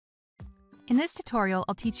In this tutorial,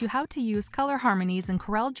 I'll teach you how to use color harmonies in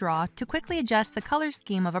CorelDRAW to quickly adjust the color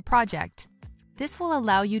scheme of a project. This will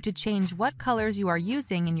allow you to change what colors you are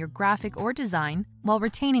using in your graphic or design while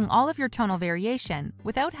retaining all of your tonal variation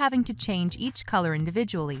without having to change each color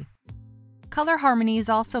individually. Color harmonies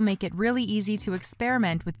also make it really easy to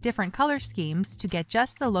experiment with different color schemes to get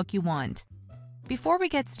just the look you want. Before we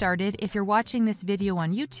get started, if you're watching this video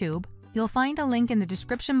on YouTube, you'll find a link in the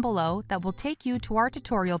description below that will take you to our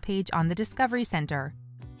tutorial page on the Discovery Center.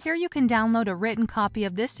 Here you can download a written copy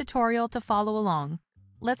of this tutorial to follow along.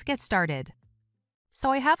 Let's get started.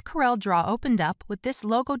 So I have CorelDRAW opened up with this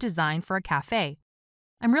logo design for a cafe.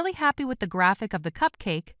 I'm really happy with the graphic of the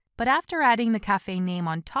cupcake, but after adding the cafe name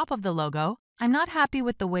on top of the logo, I'm not happy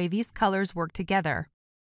with the way these colors work together.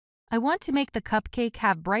 I want to make the cupcake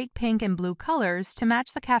have bright pink and blue colors to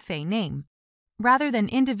match the cafe name. Rather than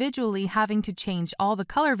individually having to change all the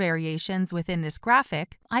color variations within this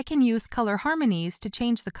graphic, I can use color harmonies to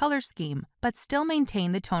change the color scheme, but still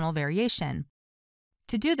maintain the tonal variation.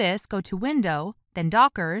 To do this, go to Window, then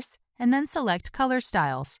Dockers, and then select Color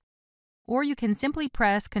Styles. Or you can simply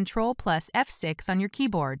press Ctrl plus F6 on your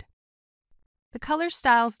keyboard. The Color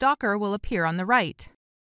Styles docker will appear on the right.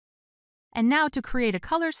 And now to create a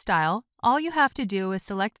color style, all you have to do is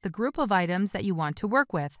select the group of items that you want to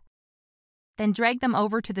work with. Then drag them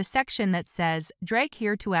over to the section that says Drag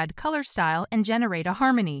here to add color style and generate a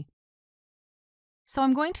harmony. So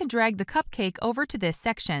I'm going to drag the cupcake over to this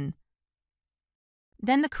section.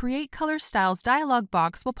 Then the Create Color Styles dialog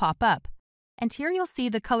box will pop up, and here you'll see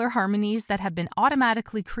the color harmonies that have been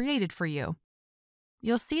automatically created for you.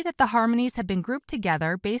 You'll see that the harmonies have been grouped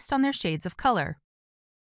together based on their shades of color.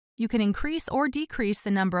 You can increase or decrease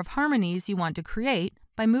the number of harmonies you want to create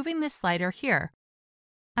by moving this slider here.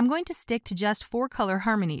 I'm going to stick to just 4 color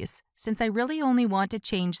harmonies, since I really only want to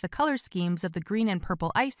change the color schemes of the green and purple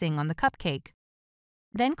icing on the cupcake.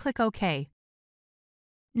 Then click OK.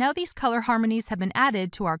 Now these color harmonies have been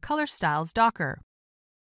added to our Color Styles docker.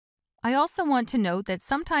 I also want to note that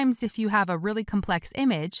sometimes if you have a really complex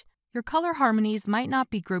image, your color harmonies might not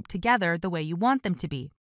be grouped together the way you want them to be.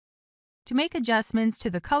 To make adjustments to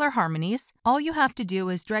the color harmonies, all you have to do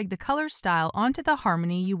is drag the color style onto the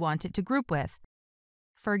harmony you want it to group with.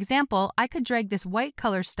 For example, I could drag this white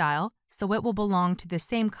color style so it will belong to the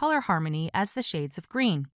same color harmony as the shades of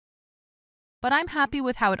green. But I'm happy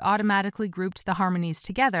with how it automatically grouped the harmonies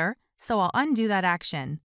together, so I'll undo that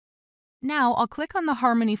action. Now I'll click on the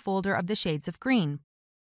Harmony folder of the shades of green.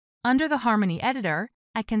 Under the Harmony editor,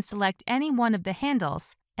 I can select any one of the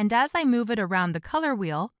handles, and as I move it around the color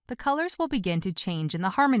wheel, the colors will begin to change in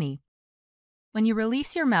the harmony. When you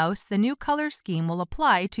release your mouse, the new color scheme will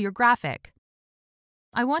apply to your graphic.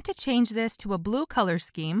 I want to change this to a blue color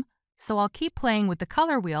scheme, so I'll keep playing with the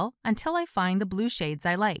color wheel until I find the blue shades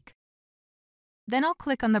I like. Then I'll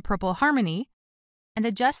click on the purple harmony and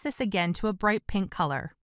adjust this again to a bright pink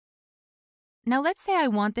color. Now let's say I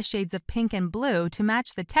want the shades of pink and blue to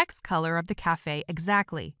match the text color of the cafe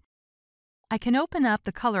exactly. I can open up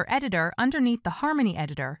the color editor underneath the Harmony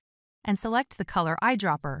editor and select the color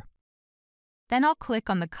eyedropper. Then I'll click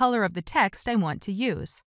on the color of the text I want to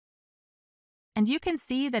use. And you can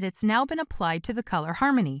see that it's now been applied to the color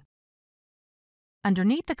harmony.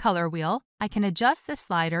 Underneath the color wheel, I can adjust the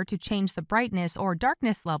slider to change the brightness or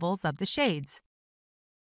darkness levels of the shades.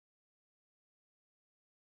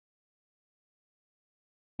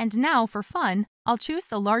 And now, for fun, I'll choose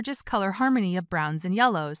the largest color harmony of browns and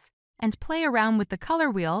yellows, and play around with the color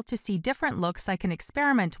wheel to see different looks I can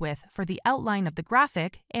experiment with for the outline of the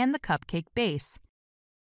graphic and the cupcake base.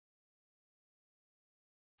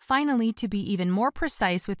 Finally, to be even more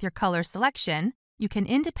precise with your color selection, you can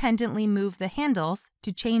independently move the handles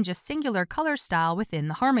to change a singular color style within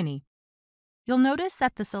the harmony. You'll notice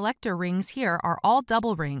that the selector rings here are all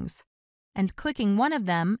double rings, and clicking one of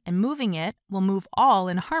them and moving it will move all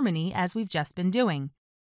in harmony as we've just been doing.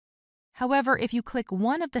 However, if you click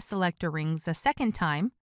one of the selector rings a second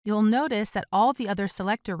time, you'll notice that all the other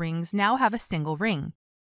selector rings now have a single ring.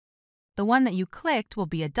 The one that you clicked will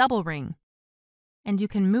be a double ring. And you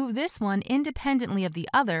can move this one independently of the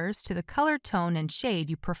others to the color tone and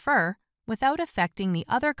shade you prefer without affecting the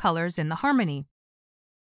other colors in the harmony.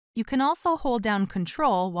 You can also hold down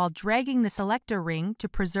Ctrl while dragging the selector ring to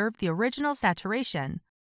preserve the original saturation,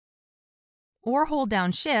 or hold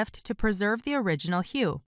down Shift to preserve the original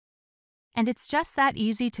hue. And it's just that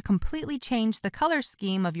easy to completely change the color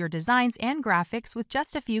scheme of your designs and graphics with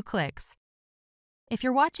just a few clicks. If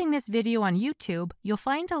you're watching this video on YouTube, you'll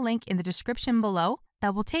find a link in the description below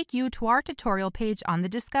that will take you to our tutorial page on the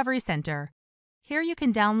Discovery Center. Here you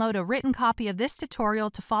can download a written copy of this tutorial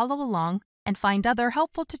to follow along and find other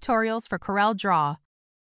helpful tutorials for CorelDRAW.